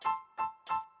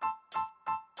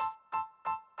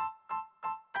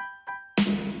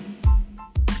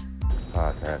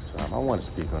podcast. I want to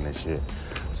speak on this shit.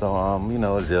 So,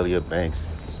 Azalea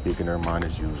Banks speaking her mind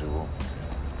as usual.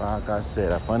 Like I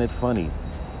said, I find it funny.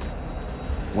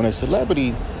 When a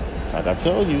celebrity, like I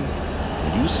told you,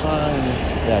 when you sign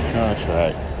that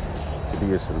contract to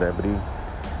be a celebrity, you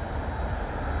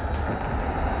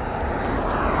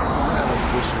have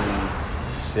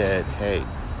officially said, hey,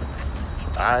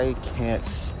 I can't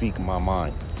speak my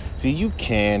mind. See, you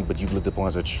can, but you looked upon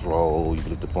as a troll. You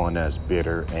looked upon as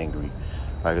bitter, angry.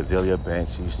 Like Azalea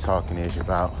Banks, she's talking ish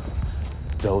about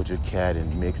Doja Cat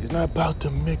and mix. It's not about the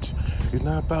mix. It's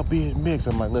not about being mixed.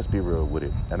 I'm like, let's be real with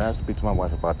it. And I speak to my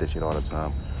wife about this shit all the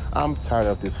time. I'm tired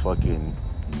of this fucking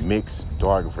mixed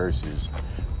dark versus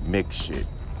mixed shit.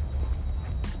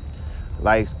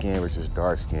 Light skin versus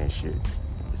dark skin shit.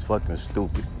 It's fucking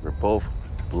stupid. We're both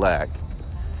black.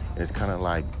 And it's kind of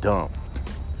like dumb.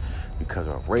 Because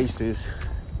a racist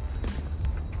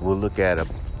will look at a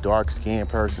dark-skinned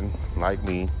person like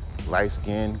me,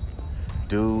 light-skinned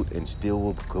dude, and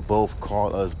still could both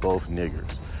call us both niggers.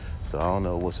 So I don't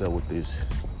know what's up with this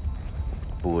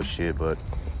bullshit, but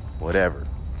whatever.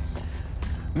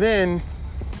 Then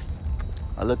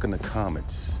I look in the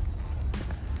comments,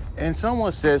 and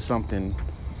someone said something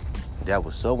that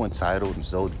was so entitled and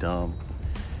so dumb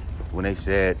when they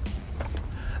said,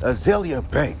 Azalea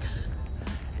Banks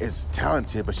is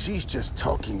talented, but she's just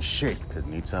talking shit. Because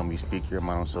anytime you speak your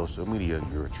mind on social media,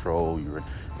 you're a troll, you're an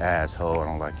asshole. I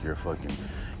don't like your fucking,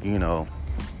 I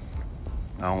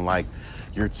don't like,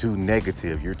 you're too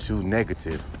negative.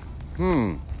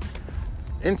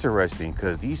 Interesting,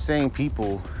 because these same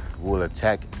people will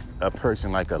attack a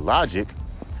person like a Logic,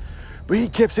 but he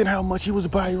kept saying how much he was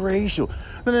biracial.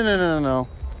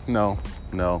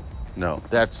 No,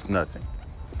 that's nothing.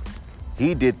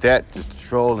 He did that just to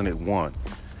troll and it won.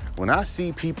 When I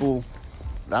see people,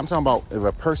 I'm talking about if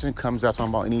a person comes out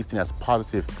talking about anything that's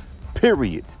positive,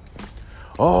 period.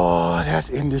 Oh, that's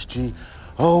industry.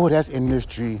 Oh, that's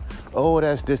industry. Oh,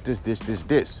 that's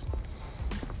this.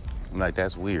 I'm like,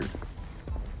 that's weird.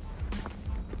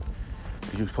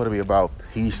 You're supposed to be about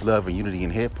peace, love, and unity in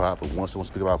hip hop, but once someone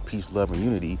speaks about peace, love, and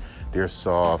unity, they're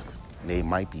soft. They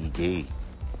might be gay.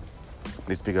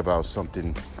 They speak about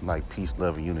something like peace,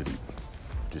 love, and unity.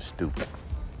 Just stupid.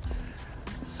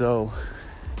 So,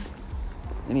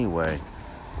 anyway,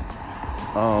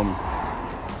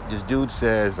 this dude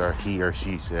says, or he or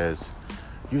she says,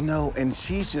 and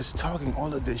she's just talking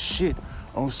all of this shit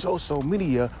on social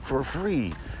media for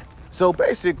free. So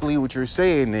basically what you're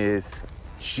saying is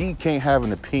she can't have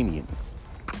an opinion.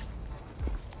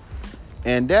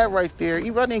 And that right there,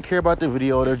 even I didn't care about the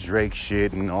video of the Drake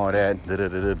shit and all that,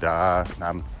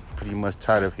 I'm pretty much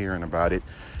tired of hearing about it.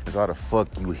 It's all the fuck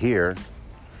you hear.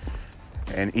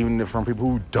 And even from people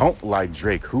who don't like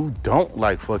Drake, who don't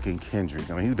like fucking Kendrick,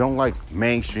 who don't like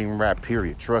mainstream rap,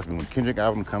 period. Trust me, when Kendrick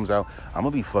album comes out, I'm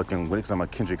gonna be fucking with it because I'm a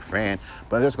Kendrick fan.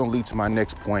 But that's gonna lead to my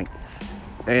next point.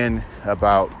 And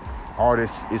about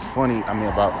artists, it's funny,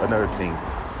 about another thing.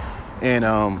 And,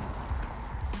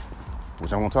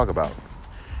 which I won't talk about.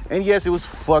 And yes, it was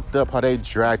fucked up how they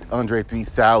dragged Andre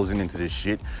 3000 into this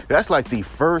shit. That's like the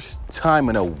first time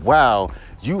in a while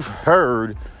you've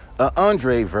heard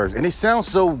Andre verse, and it sounds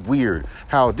so weird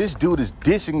how this dude is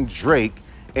dissing Drake,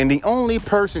 and the only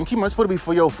person he must supposed to be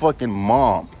for your fucking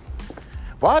mom.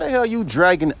 Why the hell you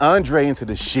dragging Andre into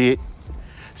the shit?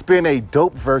 Spin a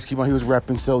dope verse, he was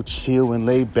rapping so chill and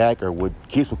laid back, or what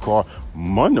kids would call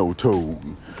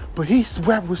monotone. But he's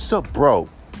rap, what's up, bro?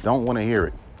 Don't want to hear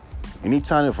it.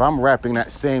 Anytime if I'm rapping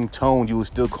that same tone, you would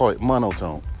still call it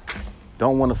monotone.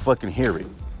 Don't want to fucking hear it.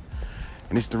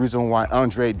 And it's the reason why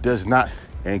Andre does not.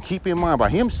 And keep in mind, by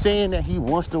him saying that he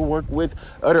wants to work with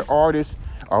other artists,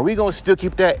 are we going to still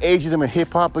keep that ageism in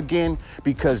hip-hop again?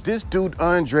 Because this dude,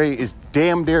 Andre, is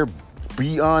damn near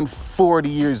beyond 40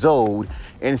 years old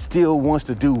and still wants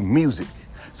to do music.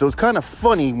 So it's kind of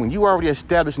funny when you already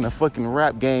established in the fucking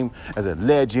rap game as a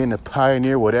legend, a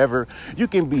pioneer, whatever. You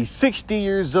can be 60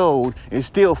 years old and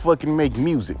still fucking make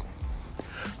music.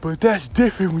 But that's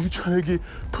different when you're trying to get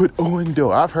put on,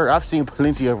 though. I've seen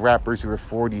plenty of rappers who are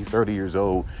 40, 30 years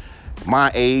old,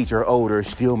 my age or older,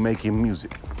 still making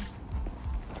music.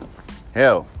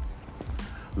 Hell,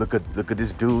 look at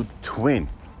this dude, Twin.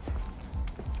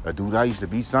 A dude I used to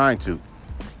be signed to.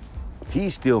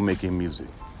 He's still making music.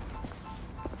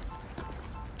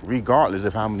 Regardless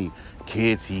of how many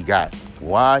kids he got.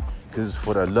 Why? Because it's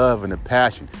for the love and the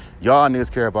passion. Y'all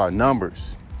niggas care about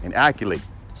numbers and accolades.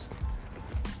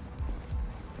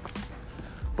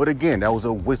 But again, that was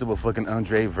a waste of a fucking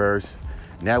Andre verse.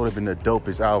 And that would have been the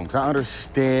dopest album. Cause I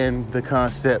understand the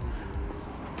concept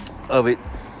of it,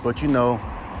 but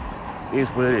it's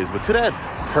what it is. But to that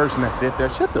person that said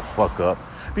that, shut the fuck up.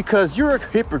 Because you're a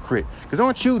hypocrite. Because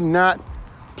aren't you not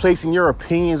placing your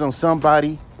opinions on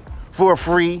somebody for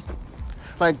free?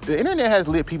 Like, the internet has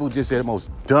let people just say the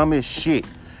most dumbest shit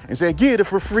and say, get it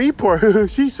for free part.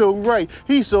 She's so right.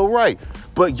 He's so right.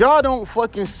 But y'all don't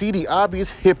fucking see the obvious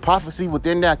hypocrisy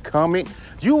within that comment.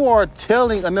 You are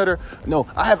telling another, no,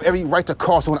 I have every right to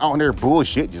call someone out on their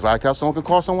bullshit, just like how someone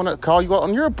can call you out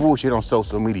on your bullshit on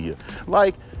social media.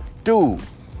 Like, dude,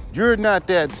 you're not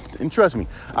that, and trust me,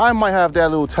 I might have that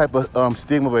little type of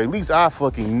stigma, but at least I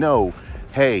fucking know,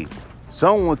 hey,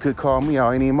 someone could call me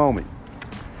out any moment.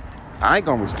 I ain't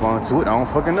gonna respond to it. I don't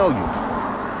fucking know you.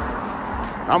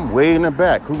 I'm way in the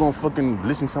back. Who gonna fucking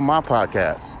listen to my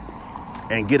podcast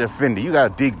and get offended? You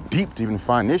gotta dig deep to even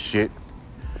find this shit.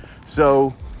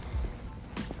 So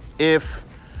if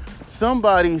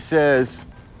somebody says,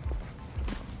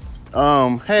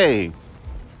 hey,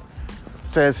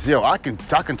 says, yo, I can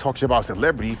talk shit about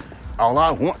celebrity all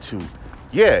I want to.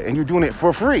 Yeah, and you're doing it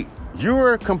for free.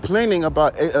 You're complaining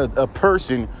about a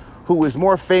person who is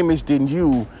more famous than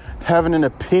you having an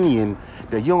opinion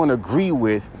that you don't agree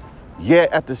with,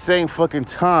 yet at the same fucking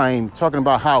time talking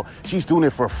about how she's doing it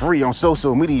for free on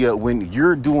social media when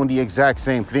you're doing the exact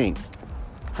same thing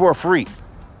for free.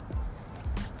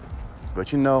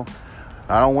 But you know,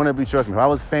 I don't want to be, trust me, if I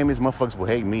was famous, motherfuckers would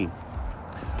hate me.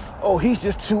 Oh, he's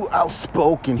just too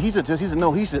outspoken. He's an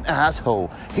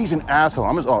asshole. He's an asshole.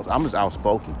 I'm just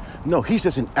outspoken. No, he's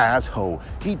just an asshole.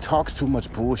 He talks too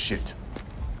much bullshit.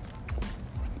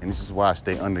 And this is why I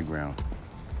stay underground.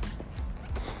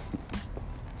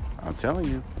 I'm telling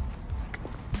you,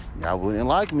 y'all wouldn't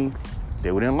like me.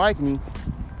 They wouldn't like me.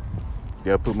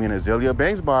 They'll put me in a Zelia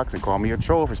Banks box and call me a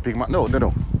troll for speaking my, no,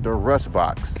 the Russ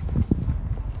box.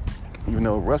 Even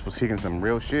though Russ was kicking some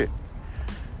real shit.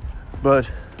 But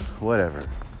whatever.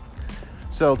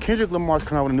 So Kendrick Lamar's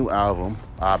coming out with a new album,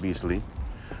 obviously.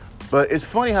 But it's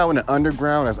funny how in the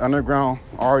underground, as underground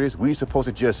artists, we supposed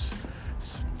to just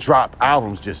drop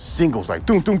albums, just singles, like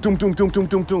doom, doom, doom, doom, doom, doom,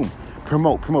 doom, doom.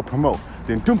 Promote.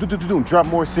 Then doom, doom, doom, doom, doom. Drop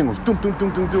more singles. Doom, doom,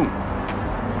 doom, doom, doom.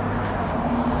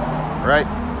 Right?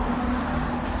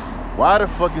 Why the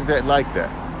fuck is that like that?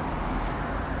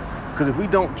 Because if we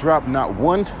don't drop not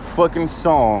one fucking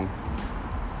song,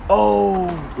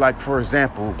 like for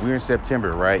example, we're in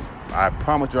September, right? I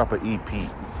promise to drop an EP,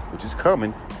 which is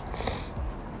coming.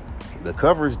 The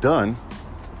cover is done.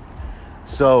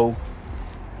 So,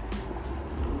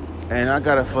 and I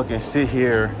gotta fucking sit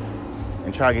here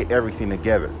and try to get everything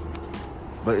together.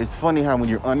 But it's funny how when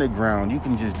you're underground, you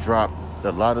can just drop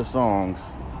a lot of songs.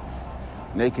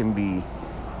 And they can be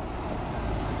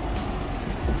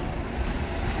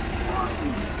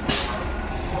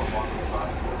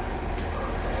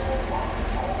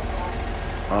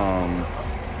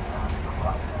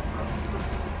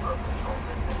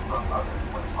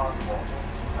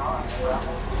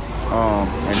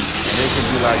and they can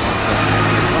be like,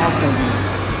 the songs can be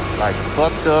like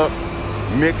fucked up,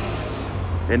 mixed,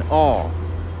 and all.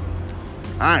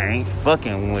 I ain't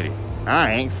fucking with it.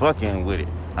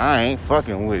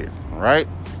 Right?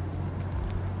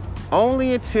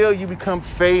 Only until you become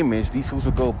famous, these fools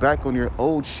will go back on your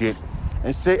old shit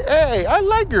and say, hey, I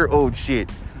like your old shit.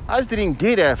 I just didn't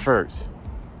get it at first.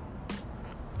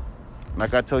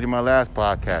 Like I told you in my last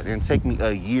podcast, it didn't take me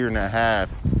a year and a half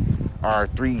or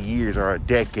 3 years or a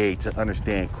decade to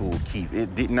understand Kool Keith.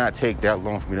 It did not take that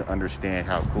long for me to understand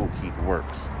how Kool Keith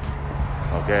works.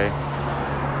 Okay?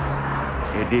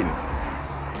 It didn't.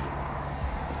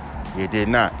 It did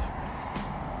not.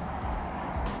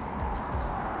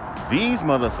 These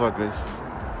motherfuckers,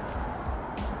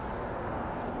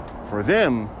 for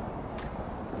them,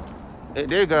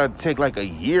 they gotta take like a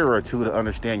year or two to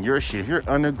understand your shit. If you're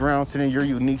underground, sitting your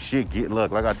unique shit, get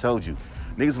luck. Like I told you,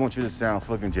 niggas want you to sound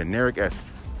fucking generic as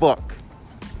fuck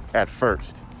at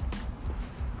first.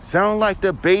 Sound like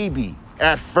the baby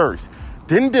at first.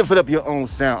 Then develop your own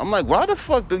sound. I'm like, why the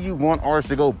fuck do you want artists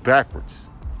to go backwards?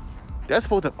 That's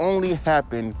supposed to only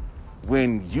happen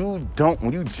when you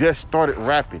just started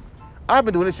rapping. I've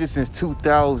been doing this shit since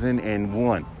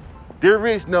 2001. There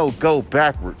is no go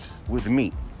backwards with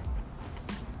me.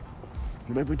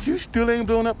 But you still ain't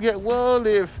blown up yet? Well,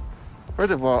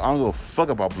 first of all, I don't give a fuck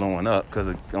about blowing up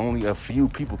because only a few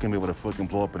people can be able to fucking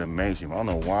blow up in the mainstream. I don't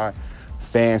know why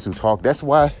fans who talk, that's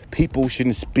why people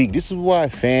shouldn't speak. This is why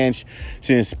fans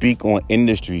shouldn't speak on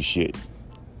industry shit.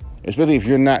 Especially if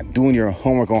you're not doing your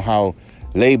homework on how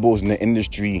labels in the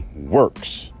industry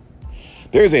works.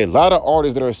 There's a lot of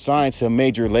artists that are signed to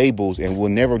major labels and will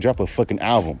never drop a fucking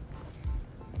album.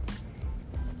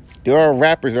 There are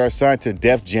rappers that are signed to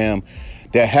Def Jam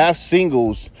that have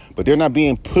singles, but they're not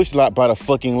being pushed a lot by the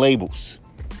fucking labels.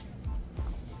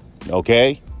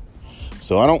 Okay?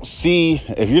 So I don't see,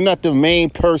 if you're not the main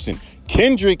person,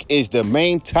 Kendrick is the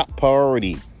main top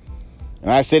priority.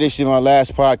 And I said this shit in my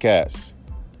last podcast.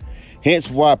 Hence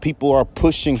why people are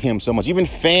pushing him so much. Even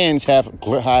fans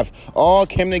have all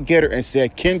come together and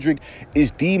said Kendrick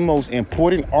is the most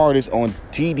important artist on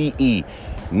TDE.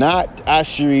 Not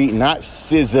Ashiri, not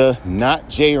SZA, not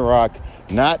J-Rock,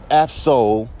 not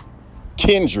Absol.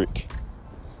 Kendrick.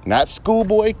 Not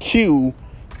Schoolboy Q.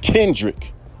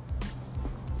 Kendrick.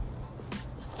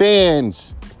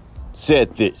 Fans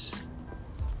said this.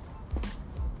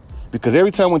 Because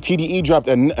every time when TDE dropped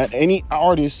any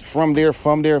artist from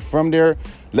their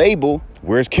label,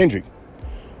 where's Kendrick?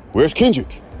 Where's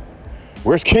Kendrick?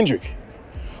 Where's Kendrick?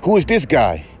 Who is this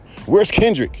guy? Where's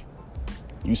Kendrick?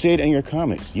 You say it in your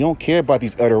comments. You don't care about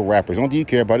these other rappers. All you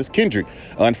care about is Kendrick.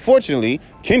 Unfortunately,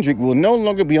 Kendrick will no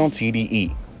longer be on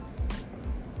TDE.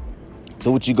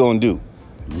 So what you gonna do?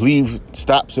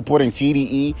 Stop supporting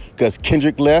TDE because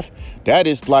Kendrick left? That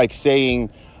is like saying,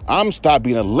 I'm stopped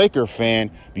being a Laker fan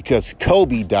because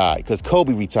Kobe died, because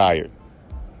Kobe retired.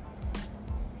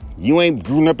 You ain't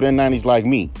grown up in the 90s like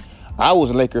me. I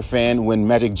was a Laker fan when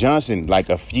Magic Johnson, like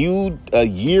a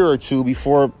year or two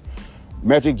before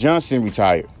Magic Johnson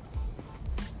retired.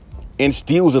 And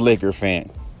still was a Laker fan.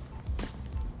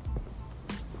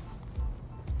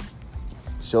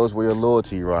 Shows where your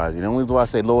loyalty rises. And the only reason why I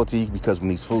say loyalty, because when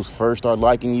these fools first start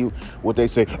liking you, what they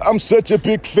say, I'm such a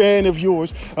big fan of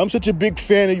yours. I'm such a big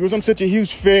fan of yours. I'm such a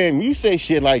huge fan. When you say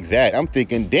shit like that, I'm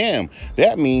thinking, damn,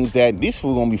 that means that this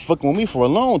fool gonna be fucking with me for a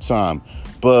long time.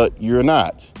 But you're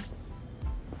not.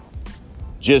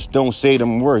 Just don't say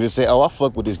them words. Just say, oh, I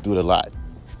fuck with this dude a lot.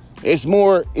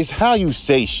 It's how you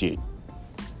say shit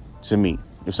to me.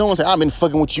 If someone say, I've been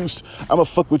fucking with you, I've been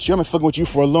fucking with you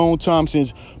for a long time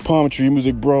since Palm Tree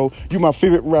Music, bro. You my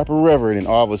favorite rapper ever. And then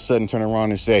all of a sudden turn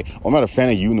around and say, oh, I'm not a fan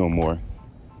of you no more.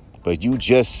 But you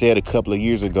just said a couple of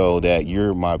years ago that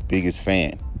you're my biggest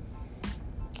fan.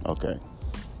 Okay.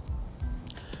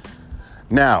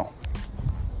 Now,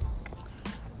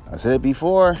 I said it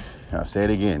before, I'll say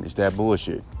it again. It's that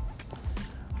bullshit.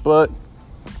 But,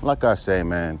 like I say,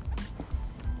 man,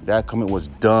 that comment was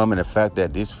dumb, and the fact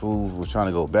that this fool was trying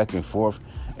to go back and forth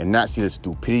and not see the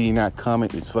stupidity in that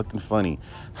comment is fucking funny.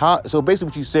 So basically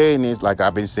what you're saying is, like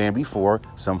I've been saying before,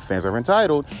 some fans are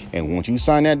entitled, and once you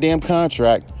sign that damn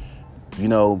contract, you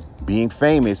know, being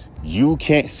famous, you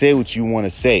can't say what you want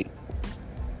to say.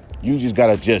 You just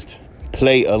gotta just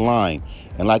play a line.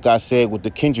 And like I said with the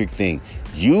Kendrick thing,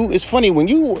 it's funny, when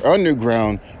you are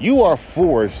underground, you are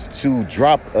forced to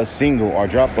drop a single or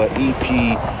drop an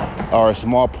EP or a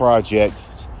small project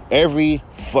every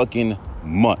fucking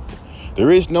month.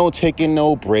 There is no taking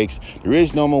no breaks. There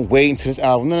is no more waiting to this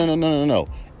album. No.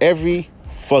 Every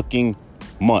fucking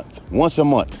month. Once a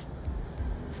month.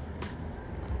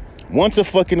 Once a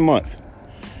fucking month.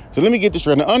 So let me get this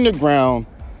straight. In the underground,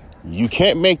 you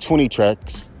can't make 20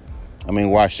 tracks. I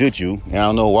mean, why should you? And I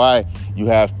don't know why you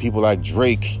have people like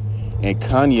Drake and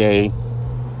Kanye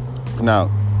putting out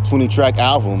 20-track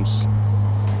albums.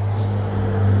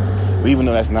 Even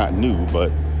though that's not new,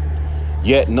 but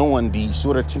yet knowing the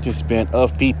short attention span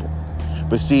of people.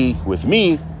 But see, with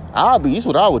me, this is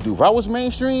what I would do. If I was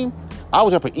mainstream, I would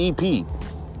drop an EP.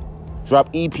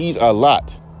 Drop EPs a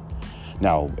lot.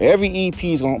 Now, every EP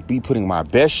is going to be putting my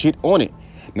best shit on it.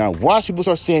 Now, watch people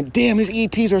start saying, damn, his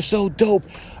EPs are so dope.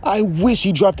 I wish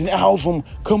he dropped an album.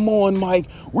 Come on, Mike.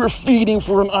 We're feeding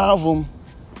for an album.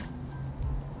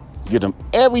 Get them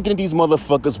everything these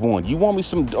motherfuckers want. You want me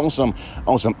on some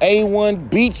A1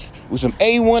 beats with some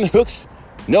A1 hooks?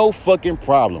 No fucking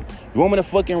problem. You want me to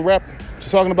fucking rap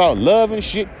talking about love and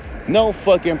shit? No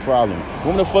fucking problem. You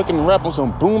want me to fucking rap on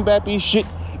some boom bappy shit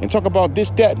and talk about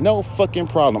this, that? No fucking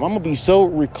problem. I'm gonna be so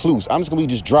recluse. I'm just gonna be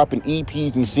just dropping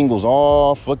EPs and singles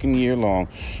all fucking year long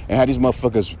and have these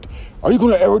motherfuckers, are you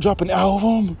gonna ever drop an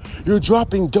album? You're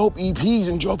dropping dope EPs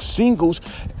and dope singles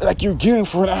like you're gearing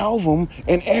for an album,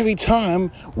 and every time,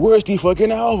 where's the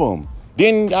fucking album?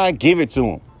 Then I give it to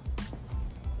him.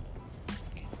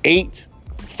 8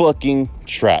 fucking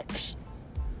tracks.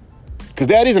 Because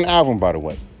that is an album, by the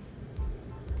way.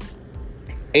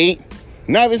 8.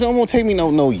 Now, it won't take me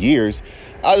no years.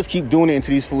 I'll just keep doing it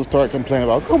until these fools start complaining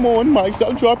about, come on, Mike,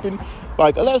 stop dropping.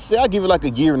 Like, let's say I give it like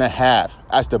a year and a half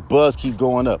as the buzz keep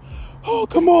going up. Oh,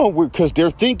 come on, because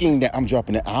they're thinking that I'm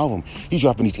dropping an album. He's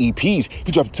dropping these EPs.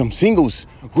 He dropped some singles.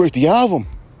 Where's the album?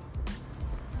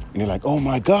 And they're like, oh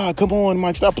my God, come on,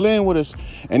 Mike, stop playing with us.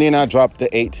 And then I dropped the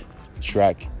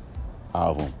 8-track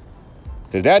album.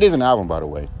 Because that is an album, by the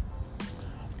way.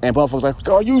 And motherfuckers like,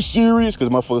 are you serious? Because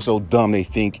motherfuckers so dumb, they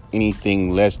think anything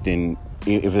less than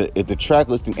if the track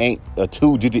listing ain't a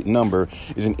 2-digit number,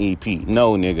 is an EP.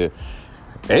 No, nigga.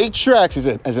 8 tracks is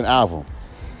an album.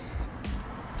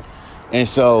 And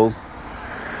so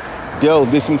they'll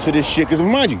listen to this shit. Because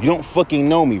mind you, you don't fucking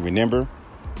know me, remember?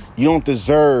 You don't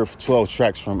deserve 12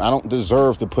 tracks from. I don't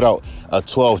deserve to put out a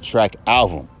 12-track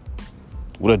album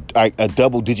with a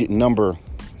double-digit number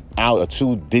out, a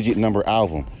 2-digit number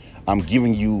album. I'm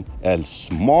giving you a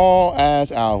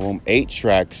small-ass album, 8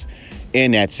 tracks,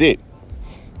 and that's it.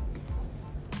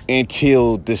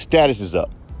 Until the status is up.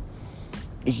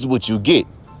 This is what you get.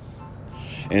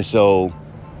 And so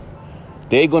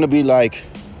they're going to be like,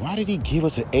 why did he give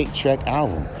us an 8-track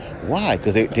album? Why?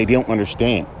 Because they don't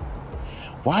understand.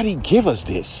 Why did he give us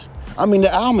this? I mean,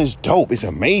 the album is dope. It's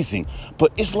amazing.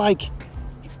 But it's like,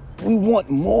 we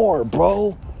want more,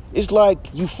 bro. It's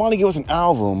like, you finally give us an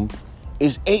album.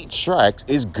 It's 8 tracks.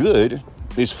 It's good.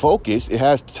 It's focused. It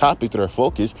has topics that are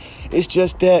focused. It's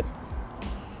just that,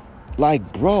 like,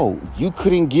 bro, you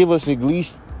couldn't give us at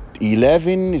least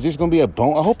 11? Is this going to be a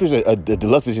bone? I hope there's a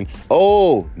deluxe edition.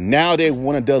 Oh, now they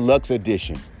want a deluxe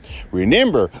edition.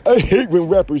 Remember, I hate when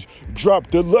rappers drop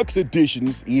deluxe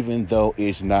editions, even though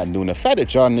it's not new. And the fact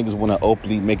that y'all niggas want to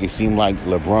openly make it seem like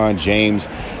LeBron James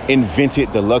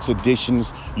invented deluxe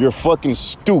editions, you're fucking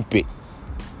stupid.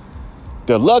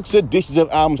 Deluxe editions of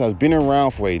albums have been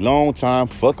around for a long time.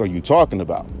 Fuck are you talking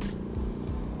about?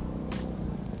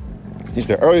 It's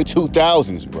the early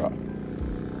 2000s, bro.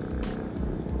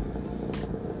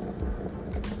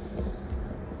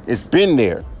 It's been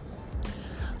there.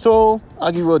 So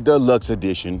I'll give you a deluxe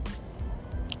edition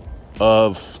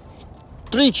of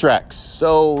 3 tracks.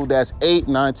 So that's 8,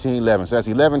 19, 11. So that's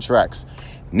 11 tracks.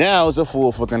 Now it's a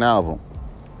full fucking album.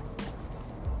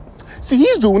 See,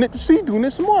 he's doing it. See, he's doing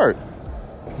it smart.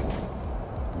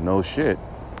 No shit.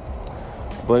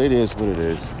 But it is what it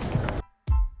is.